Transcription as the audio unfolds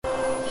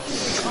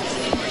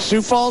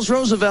Sioux Falls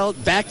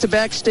Roosevelt,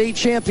 back-to-back state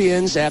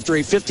champions after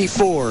a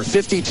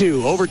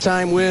 54-52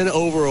 overtime win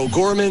over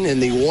O'Gorman in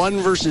the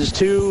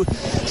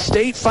 1-versus-2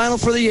 state final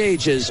for the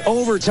ages.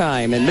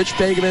 Overtime, and Mitch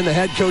Begeman, the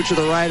head coach of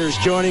the Riders,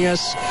 joining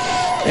us.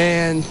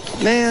 And,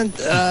 man,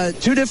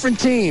 two different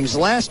teams.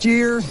 Last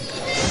year,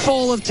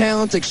 full of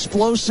talent,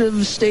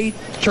 explosive state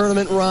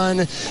tournament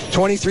run,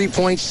 23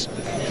 points,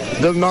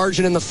 the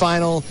margin in the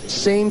final.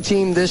 Same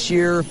team this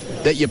year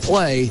that you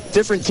play,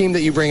 different team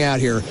that you bring out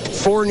here.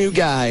 4 new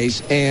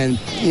guys, and,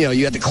 you know,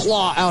 you had to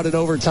claw out an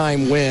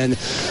overtime win.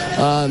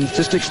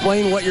 Just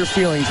explain what you're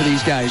feeling for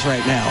these guys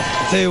right now.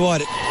 I'll tell you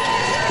what,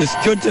 this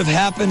couldn't have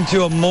happened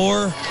to a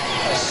more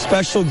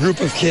special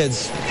group of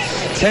kids.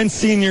 10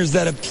 seniors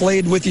that have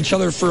played with each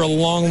other for a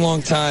long,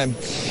 long time.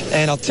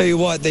 And I'll tell you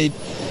what, they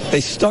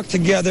stuck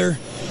together.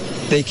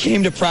 They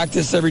came to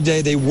practice every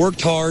day. They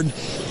worked hard.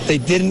 They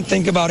didn't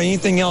think about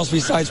anything else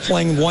besides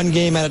playing one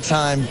game at a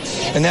time.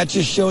 And that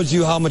just shows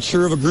you how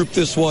mature of a group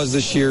this was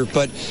this year.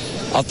 But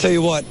I'll tell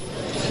you what,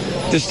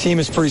 this team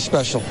is pretty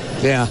special.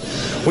 Yeah.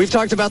 We've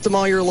talked about them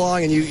all year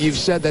long, and you've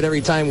said that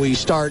every time we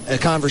start a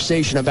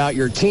conversation about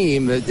your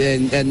team,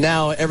 and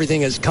now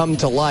everything has come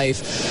to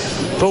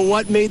life. But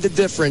what made the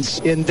difference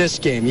in this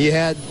game? You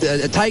had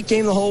a tight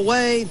game the whole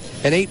way,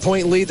 an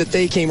 8-point lead that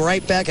they came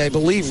right back, I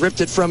believe, ripped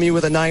it from you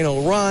with a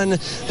 9-0 run.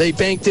 They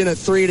banked in a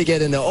 3 to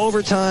get into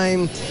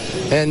overtime.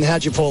 And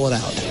how'd you pull it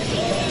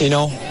out? You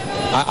know,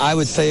 I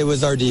would say it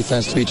was our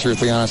defense, to be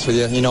truthfully honest with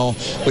you. You know,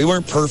 we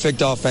weren't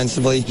perfect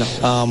offensively.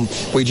 No.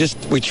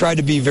 We tried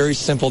to be very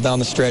simple down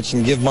the stretch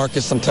and give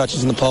Marcus some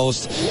touches in the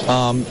post.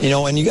 You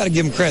know, and you got to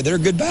give them credit. They're a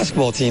good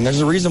basketball team.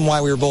 There's a reason why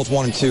we were both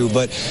 1 and 2,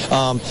 but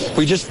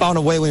we just found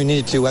a way when we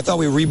needed to. I thought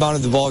we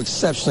rebounded the ball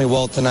exceptionally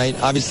well tonight.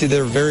 Obviously,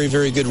 they're a very,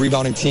 very good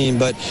rebounding team,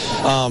 but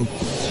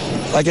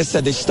like I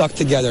said, they stuck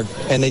together,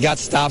 and they got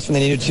stops when they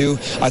needed to.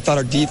 I thought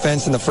our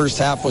defense in the first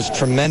half was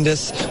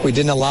tremendous. We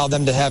didn't allow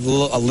them to have a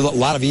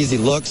lot of easy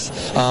looks.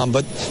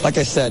 But like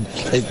I said,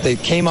 they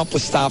came up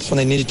with stops when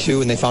they needed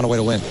to, and they found a way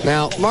to win.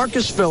 Now,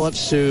 Marcus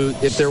Phillips, who,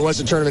 if there was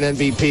a tournament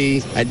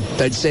MVP,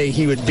 I'd say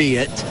he would be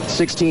it.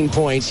 16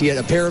 points. He had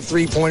a pair of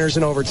 3-pointers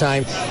in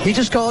overtime. He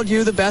just called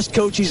you the best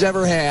coach he's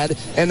ever had,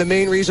 and the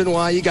main reason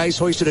why you guys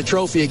hoisted a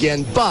trophy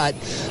again. But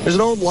there's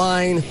an old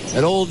line,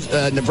 an old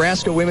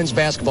Nebraska women's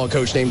basketball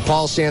coach named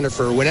Paul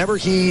Sandifer. Whenever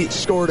he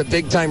scored a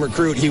big-time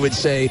recruit, he would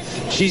say,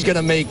 she's going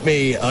to make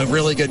me a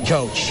really good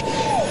coach.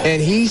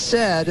 And he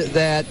said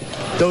that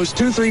those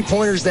 2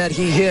 3-pointers that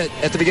he hit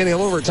at the beginning of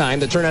overtime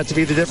that turned out to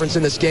be the difference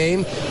in this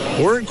game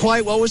weren't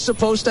quite what was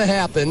supposed to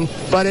happen,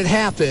 but it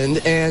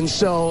happened. And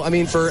so, I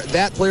mean, for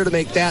that player to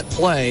make that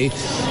play,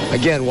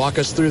 again, walk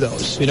us through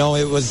those. You know,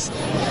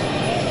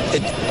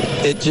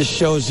 it just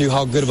shows you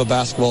how good of a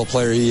basketball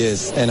player he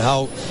is and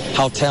how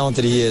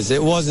talented he is.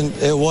 It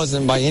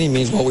wasn't by any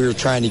means what we were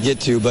trying to get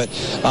to, but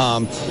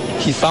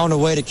he found a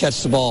way to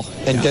catch the ball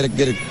and get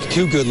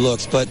 2 good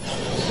looks. But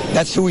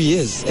that's who he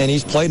is, and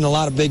he's played in a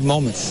lot of big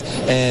moments.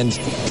 And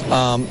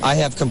I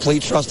have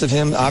complete trust of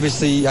him.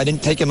 Obviously, I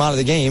didn't take him out of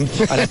the game.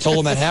 I told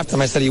him at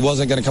halftime, I said he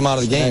wasn't going to come out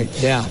of the game.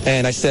 Right. Yeah.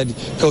 And I said,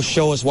 go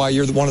show us why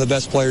you're one of the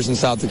best players in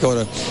South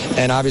Dakota.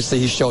 And obviously,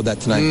 he showed that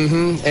tonight.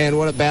 Mm-hmm. And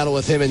what a battle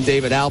with him and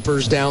David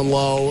Alpers down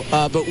low.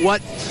 But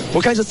what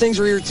kinds of things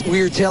were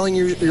you telling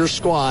your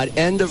squad?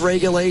 End of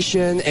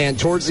regulation and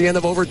towards the end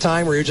of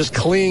overtime, where you're just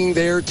clinging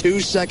there 2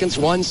 seconds,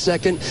 1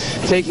 second,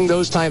 taking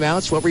those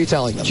timeouts? What were you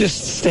telling them?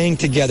 Just staying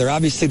together.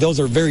 Obviously, those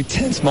are very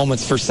tense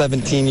moments for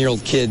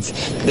 17-year-old kids.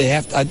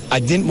 I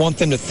didn't want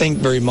them to think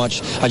very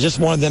much. I just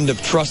wanted them to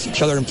trust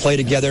each other and play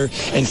together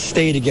and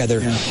stay together.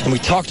 Yeah. And we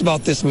talked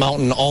about this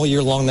mountain all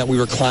year long that we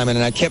were climbing,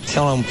 and I kept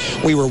telling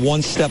them we were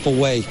 1 step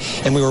away,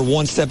 and we were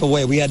 1 step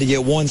away. We had to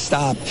get 1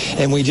 stop,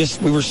 and we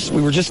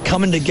were just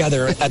coming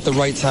together at the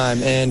right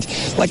time. And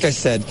like I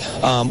said,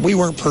 we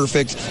weren't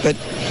perfect, but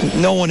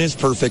no one is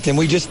perfect, and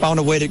we just found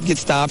a way to get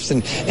stops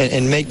and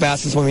make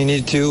baskets when we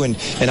needed to,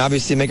 and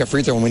obviously make a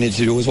free throw when we needed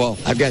to do as well.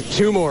 I've got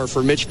 2 more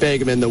for Mitch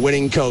Begeman, the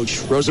winning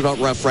coach. Roosevelt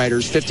Rough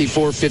Riders,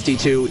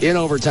 54-52 in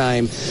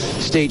overtime,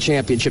 state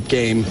championship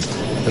game.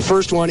 The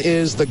first one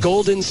is the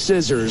Golden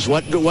Scissors.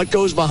 What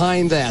goes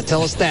behind that?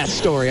 Tell us that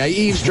story. I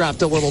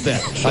eavesdropped a little bit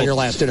on your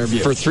last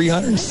interview. For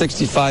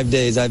 365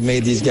 days, I've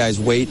made these guys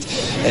wait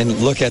and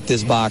look at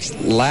this box.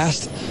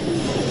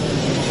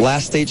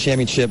 Last state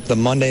championship, the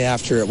Monday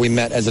after it, we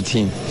met as a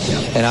team. Yeah.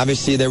 And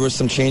obviously there was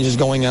some changes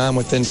going on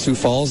within Sioux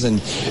Falls, and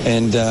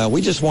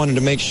we just wanted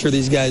to make sure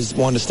these guys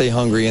wanted to stay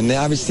hungry. And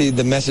obviously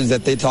the message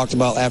that they talked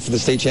about after the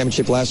state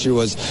championship last year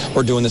was,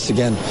 we're doing this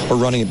again. We're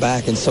running it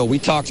back. And so we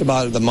talked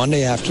about it the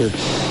Monday after,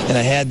 and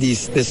I had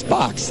this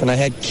box, and I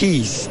had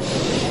keys.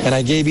 And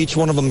I gave each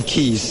one of them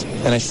keys.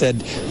 And I said,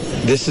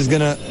 this is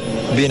going to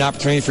be an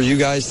opportunity for you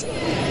guys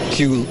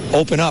to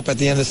open up at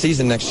the end of the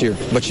season next year,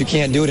 but you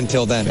can't do it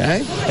until then.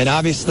 Okay. And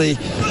obviously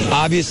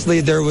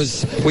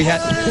we had.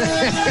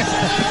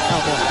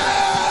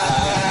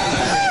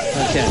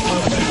 Okay.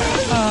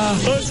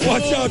 Let's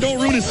watch out! Don't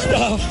ruin his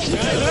stuff.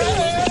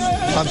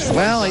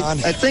 Well,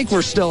 I think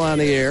we're still on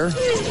the air.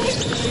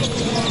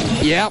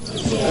 Yep.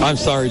 I'm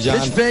sorry, John.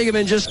 Mitch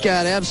Begeman just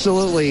got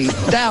absolutely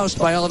doused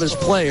by all of his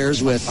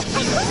players with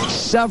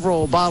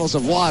several bottles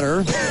of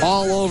water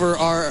all over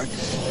our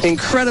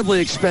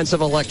incredibly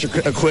expensive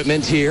electric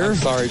equipment here. I'm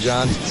sorry,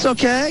 John. It's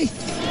okay.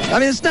 I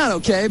mean, it's not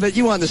okay, but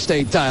you won the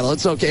state title.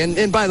 It's okay.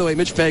 And by the way,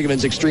 Mitch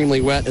Begeman's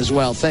extremely wet as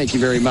well. Thank you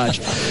very much.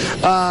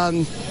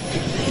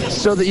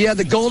 So you had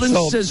the golden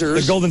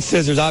scissors. The golden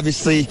scissors.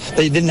 Obviously,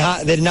 they did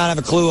not have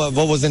a clue of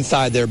what was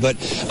inside there. But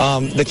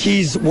the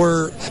keys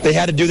were they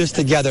had to do this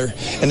together,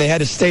 and they had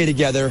to stay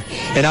together.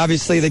 And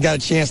obviously, they got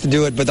a chance to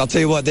do it. But I'll tell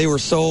you what, they were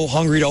so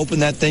hungry to open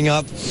that thing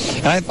up,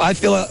 and I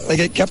feel like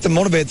it kept them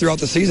motivated throughout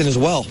the season as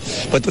well.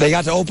 But they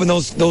got to open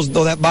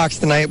that box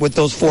tonight with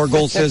those 4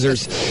 gold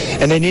scissors,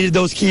 and they needed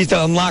those keys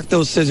to unlock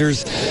those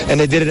scissors, and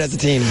they did it as a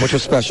team, which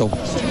was special.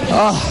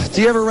 Oh,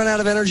 do you ever run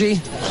out of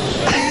energy?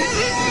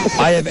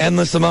 I have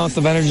endless amounts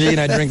of energy, and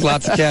I drink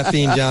lots of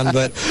caffeine, John,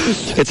 but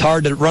it's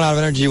hard to run out of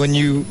energy when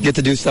you get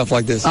to do stuff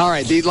like this. All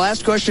right, the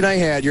last question I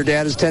had, your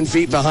dad is 10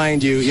 feet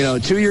behind you.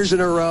 2 years in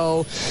a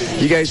row,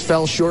 you guys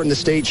fell short in the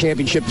state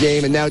championship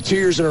game, and now 2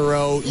 years in a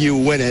row, you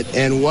win it.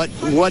 And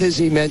what has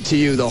he meant to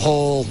you the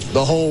whole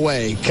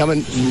way,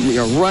 coming,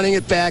 running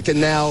it back and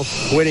now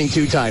winning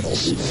 2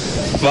 titles?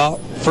 Well,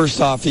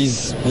 first off,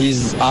 he's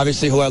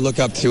obviously who I look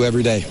up to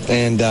every day,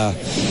 and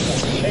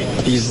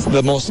he's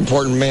the most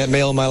important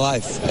male in my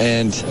life,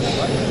 and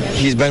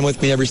he's been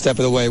with me every step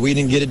of the way. We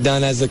didn't get it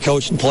done as a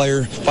coach and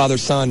player,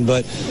 father-son,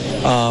 but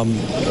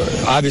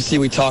obviously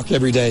we talk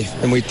every day,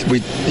 and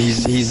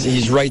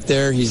he's right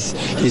there.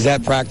 He's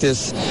at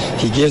practice.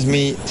 He gives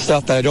me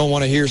stuff that I don't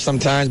want to hear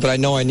sometimes, but I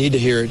know I need to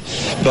hear it.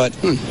 But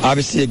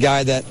obviously a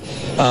guy that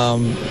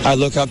I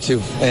look up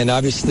to, and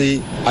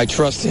obviously I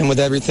trust him with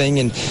everything,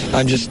 and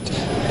I'm just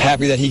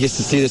happy that he gets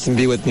to see this and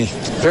be with me.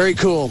 Very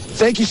cool.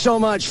 Thank you so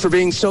much for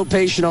being so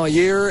patient all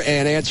year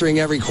and answering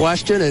every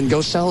question, and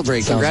go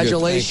celebrate. Sounds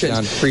Congratulations.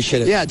 Thanks, John.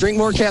 Appreciate it. Yeah, drink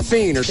more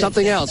caffeine or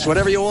something else,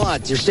 whatever you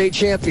want. You're state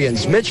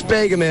champions. Mitch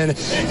Begeman,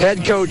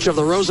 head coach of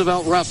the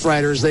Roosevelt Rough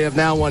Riders. They have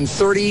now won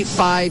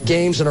 35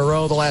 games in a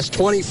row, the last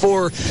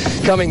 24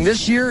 coming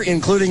this year,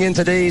 including in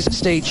today's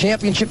state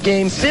championship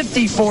game,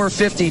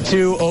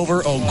 54-52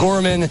 over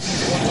O'Gorman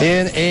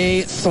in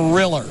a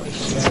thriller.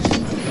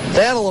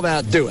 That'll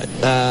about do it.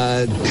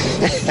 I'd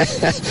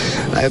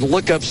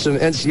look up some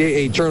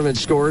NCAA tournament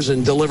scores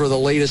and deliver the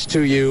latest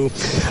to you.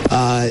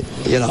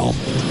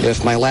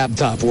 If my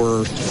laptop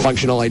were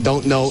functional, I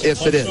don't know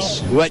if it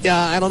is. But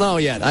I don't know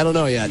yet,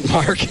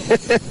 Mark.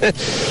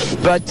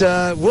 But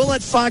we'll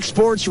let Fox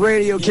Sports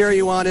Radio carry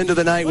you on into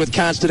the night with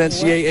constant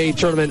NCAA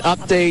tournament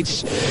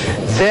updates.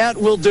 That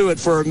will do it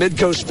for our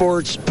Midco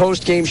Sports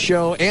post-game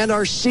show and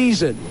our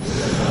season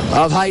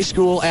of high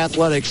school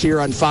athletics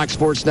here on Fox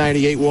Sports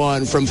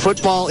 98.1. From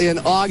football in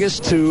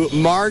August to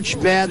March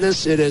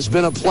Madness, it has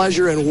been a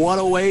pleasure, and what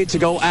a way to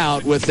go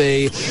out with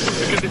a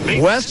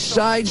West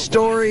Side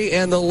story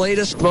and the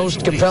latest,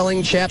 most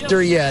compelling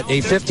chapter yet, a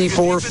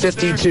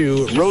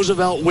 54-52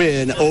 Roosevelt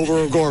win over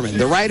O'Gorman.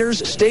 The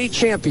Riders, state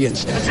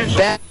champions,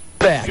 back.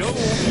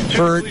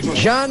 For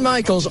John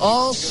Michaels,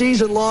 all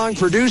season long,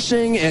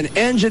 producing and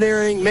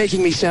engineering,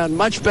 making me sound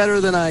much better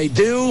than I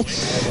do,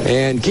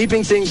 and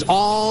keeping things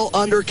all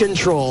under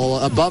control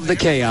above the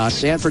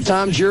chaos. And for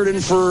Tom Jordan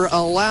for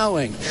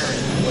allowing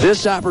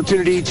this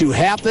opportunity to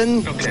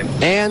happen,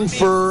 and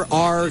for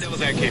our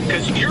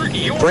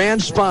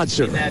brand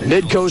sponsor,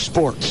 Midco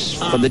Sports,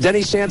 from the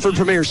Denny Sanford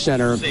Premier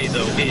Center.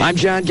 I'm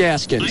John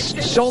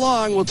Gaskins. So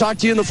long. We'll talk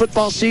to you in the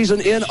football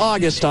season in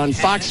August on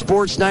Fox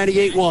Sports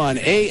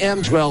 98.1 AM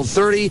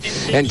 1230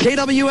 and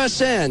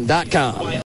KWSN.com.